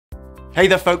Hey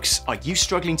there folks, are you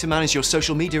struggling to manage your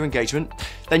social media engagement?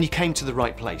 Then you came to the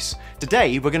right place.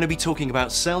 Today we're going to be talking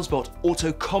about Salesbot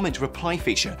auto comment reply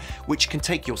feature, which can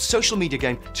take your social media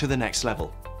game to the next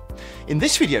level. In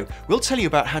this video, we'll tell you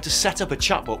about how to set up a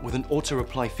chatbot with an auto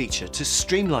reply feature to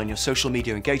streamline your social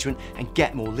media engagement and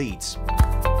get more leads.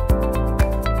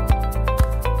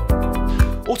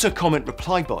 Auto comment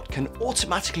reply bot can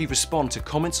automatically respond to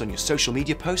comments on your social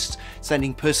media posts,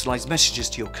 sending personalized messages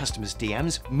to your customers'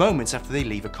 DMs moments after they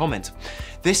leave a comment.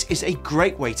 This is a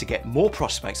great way to get more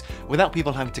prospects without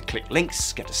people having to click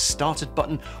links, get a started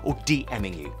button, or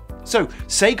DMing you. So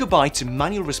say goodbye to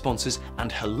manual responses and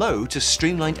hello to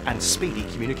streamlined and speedy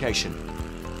communication.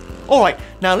 Alright,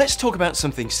 now let's talk about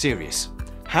something serious.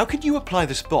 How can you apply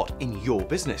this bot in your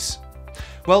business?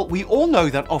 Well, we all know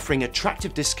that offering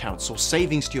attractive discounts or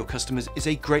savings to your customers is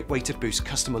a great way to boost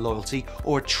customer loyalty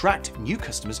or attract new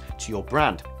customers to your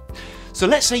brand. So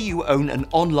let's say you own an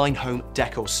online home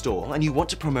decor store and you want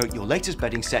to promote your latest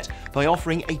bedding set by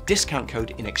offering a discount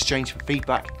code in exchange for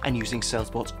feedback and using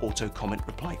Salesbot's auto comment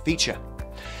reply feature.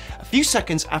 A few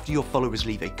seconds after your followers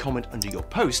leave a comment under your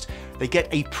post, they get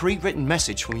a pre-written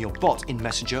message from your bot in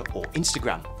Messenger or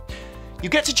Instagram. You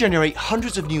get to generate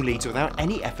hundreds of new leads without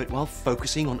any effort while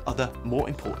focusing on other, more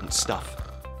important stuff.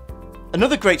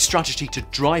 Another great strategy to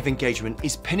drive engagement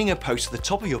is pinning a post to the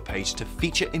top of your page to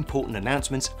feature important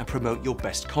announcements and promote your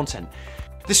best content.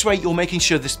 This way, you're making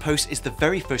sure this post is the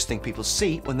very first thing people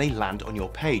see when they land on your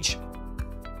page.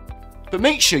 But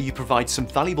make sure you provide some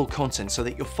valuable content so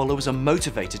that your followers are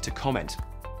motivated to comment.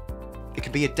 It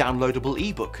can be a downloadable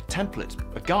ebook, template,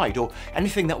 a guide, or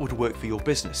anything that would work for your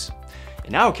business.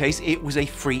 In our case, it was a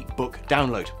free book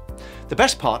download. The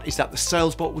best part is that the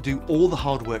Salesbot will do all the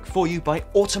hard work for you by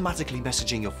automatically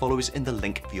messaging your followers in the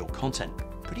link for your content.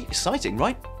 Pretty exciting,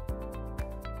 right?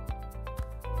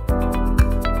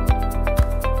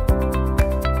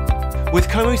 With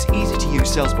Kommo's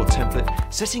easy-to-use Salesbot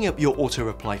template, setting up your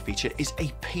auto-reply feature is a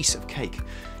piece of cake.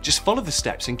 Just follow the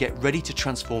steps and get ready to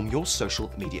transform your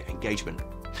social media engagement.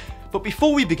 But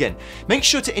before we begin, make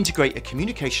sure to integrate a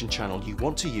communication channel you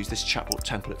want to use this chatbot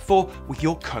template for with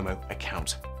your Kommo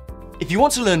account. If you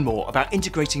want to learn more about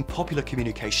integrating popular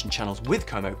communication channels with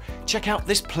Kommo, check out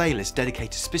this playlist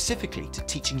dedicated specifically to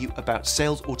teaching you about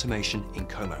sales automation in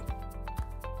Kommo.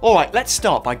 Alright, let's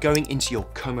start by going into your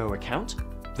Kommo account,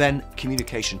 then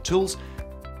Communication Tools,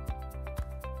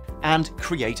 and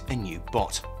create a new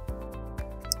bot.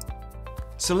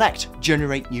 Select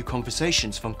Generate New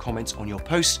Conversations from comments on your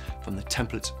posts from the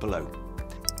templates below.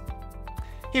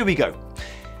 Here we go.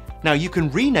 Now you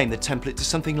can rename the template to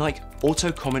something like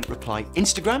Auto Comment Reply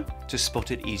Instagram to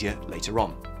spot it easier later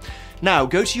on. Now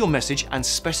go to your message and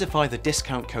specify the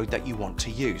discount code that you want to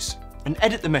use, and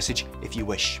edit the message if you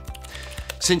wish.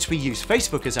 Since we use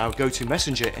Facebook as our go-to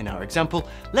messenger in our example,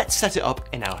 let's set it up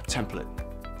in our template.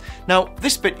 Now,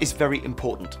 this bit is very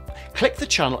important. Click the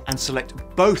channel and select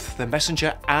both the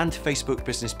Messenger and Facebook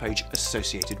business page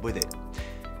associated with it.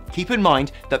 Keep in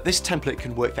mind that this template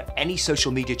can work for any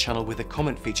social media channel with a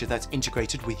comment feature that's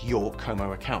integrated with your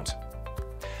Kommo account.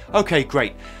 Okay,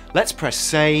 great. Let's press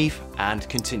save and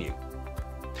continue.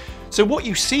 So what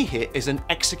you see here is an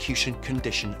execution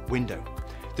condition window.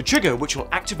 The trigger which will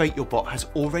activate your bot has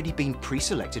already been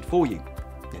pre-selected for you.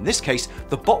 In this case,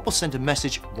 the bot will send a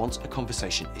message once a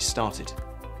conversation is started.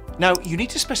 Now, you need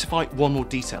to specify one more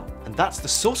detail, and that's the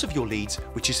source of your leads,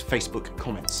 which is Facebook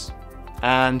comments.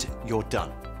 And you're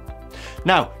done.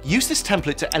 Now, use this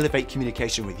template to elevate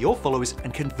communication with your followers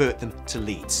and convert them to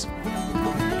leads.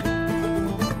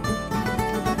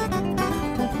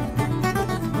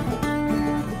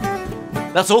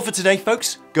 That's all for today,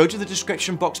 folks. Go to the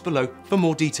description box below for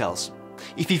more details.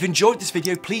 If you've enjoyed this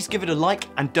video, please give it a like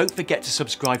and don't forget to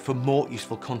subscribe for more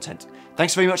useful content.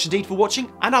 Thanks very much indeed for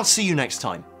watching, and I'll see you next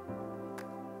time.